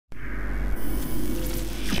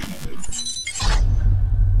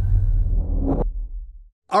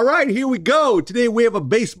All right, here we go. Today we have a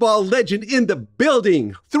baseball legend in the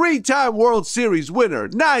building. Three-time World Series winner,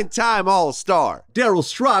 nine-time All-Star. Darryl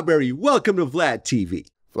Strawberry, welcome to Vlad TV.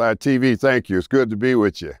 Vlad TV, thank you. It's good to be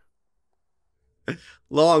with you.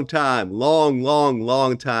 Long time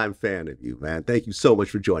fan of you, man. Thank you so much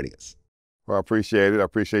for joining us. Well, I appreciate it. I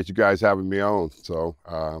appreciate you guys having me on. So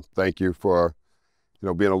thank you for,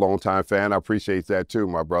 being a long-time fan. I appreciate that too,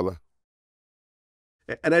 my brother.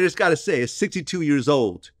 And I just got to say, at 62 years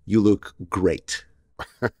old, you look great.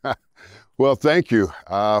 Well, thank you.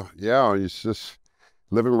 It's just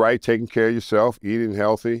living right, taking care of yourself, eating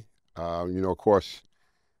healthy. Of course,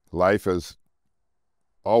 life has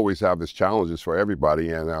always have its challenges for everybody.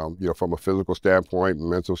 And, from a physical standpoint,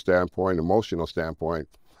 mental standpoint, emotional standpoint.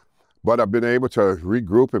 But I've been able to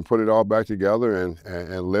regroup and put it all back together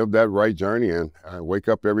and live that right journey and wake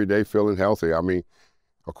up every day feeling healthy. I mean,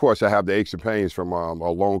 of course, I have the aches and pains from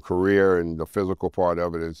a long career, and the physical part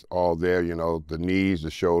of it is all there, the knees,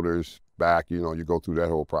 the shoulders, back, you go through that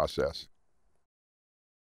whole process.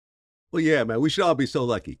 Well, yeah, man, we should all be so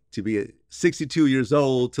lucky to be 62 years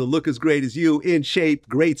old, to look as great as you, in shape,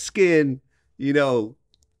 great skin.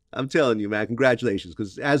 I'm telling you, man, congratulations,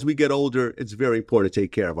 because as we get older, it's very important to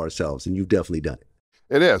take care of ourselves, and you've definitely done it.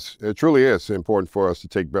 It is. It truly is important for us to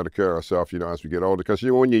take better care of ourselves, as we get older. Because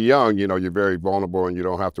when you're young, you're very vulnerable and you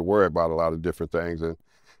don't have to worry about a lot of different things. And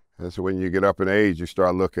so when you get up in age, you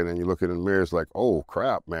start looking and you look in the mirror, it's like, oh,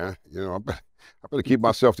 crap, man. I better keep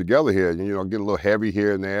myself together here. Get a little heavy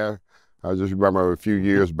here and there. I just remember a few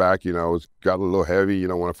years back, it got a little heavy.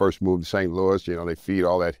 When I first moved to St. Louis, they feed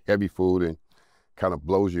all that heavy food and kind of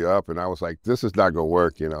blows you up. And I was like, this is not going to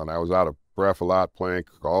work, and I was out of breath a lot playing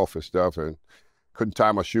golf and stuff. And couldn't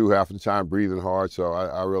tie my shoe half the time, breathing hard. So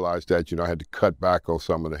I realized that, I had to cut back on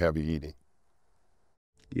some of the heavy eating.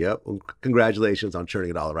 Yep. Well, congratulations on turning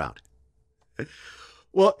it all around.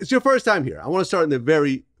 Well, it's your first time here. I want to start in the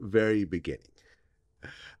very, very beginning.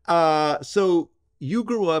 So you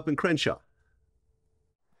grew up in Crenshaw.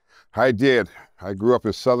 I did. I grew up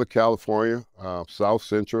in Southern California, South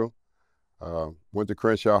Central. Went to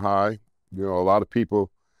Crenshaw High. A lot of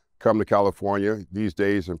people come to California these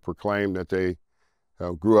days and proclaim that they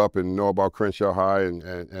grew up and know about Crenshaw High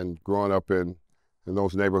and growing up in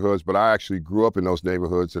those neighborhoods. But I actually grew up in those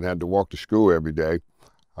neighborhoods and had to walk to school every day.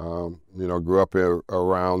 Grew up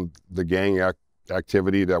around the gang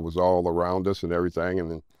activity that was all around us and everything.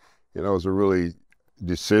 And it was a really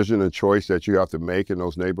decision and choice that you have to make in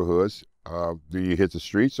those neighborhoods. Do you hit the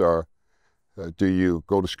streets, or do you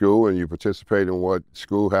go to school and you participate in what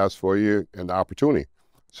school has for you and the opportunity?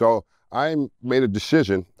 So I made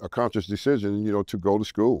a conscious decision, to go to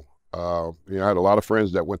school. I had a lot of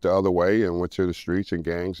friends that went the other way and went to the streets and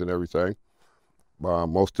gangs and everything.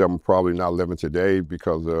 Most of them are probably not living today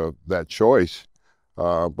because of that choice.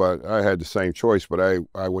 But I had the same choice, but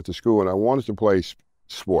I went to school and I wanted to play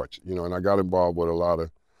sports, and I got involved with a lot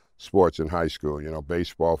of sports in high school,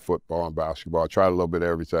 baseball, football, and basketball. I tried a little bit of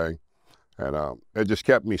everything. And it just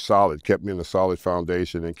kept me solid, kept me in a solid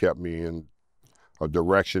foundation, and kept me in a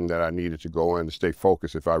direction that I needed to go in to stay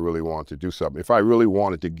focused if I really wanted to do something, if I really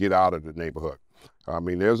wanted to get out of the neighborhood. I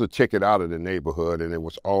mean, there's a ticket out of the neighborhood, and it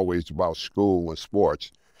was always about school and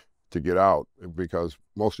sports to get out, because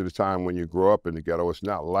most of the time when you grow up in the ghetto, it's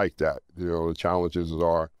not like that. The challenges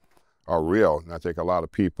are real, and I think a lot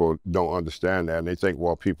of people don't understand that, and they think,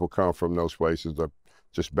 well, people come from those places are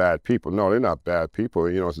just bad people. No, they're not bad people.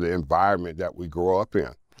 It's the environment that we grow up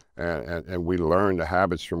in. And we learn the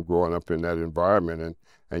habits from growing up in that environment,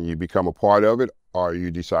 and you become a part of it, or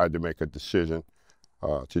you decide to make a decision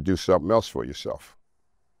to do something else for yourself.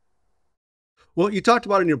 Well, you talked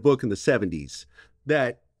about in your book in the 70s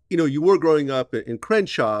that, you were growing up in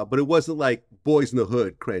Crenshaw, but it wasn't like Boys in the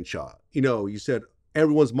Hood Crenshaw. You said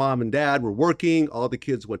everyone's mom and dad were working, all the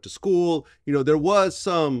kids went to school. There was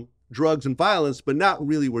some drugs and violence, but not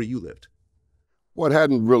really where you lived. Well, it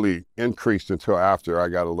hadn't really increased until after I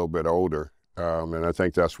got a little bit older. And I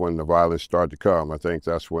think that's when the violence started to come. I think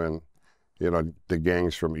that's when, the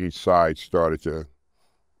gangs from each side started to,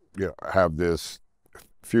 have this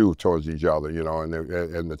feud towards each other,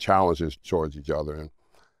 and the challenges towards each other.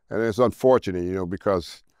 And it's unfortunate,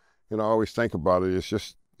 because, I always think about it, it's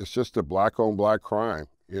just a black on black crime,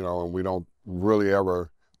 and we don't really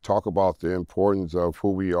ever talk about the importance of who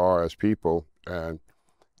we are as people. And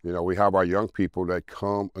we have our young people that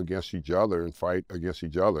come against each other and fight against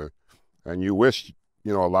each other. And you wish,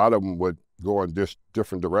 a lot of them would go in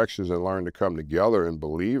different directions and learn to come together and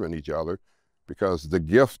believe in each other, because the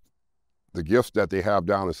gift that they have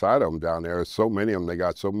down inside of them down there is so many of them. They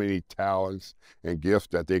got so many talents and gifts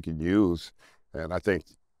that they can use. And I think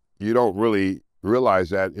you don't really realize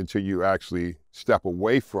that until you actually step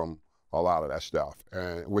away from a lot of that stuff,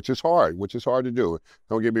 and which is hard to do.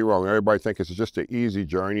 Don't get me wrong. Everybody thinks it's just an easy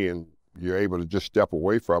journey and you're able to just step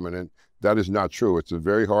away from it, and that is not true. It's a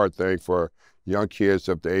very hard thing for young kids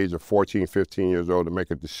up to the age of 14, 15 years old to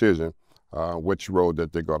make a decision which road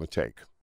that they're going to take.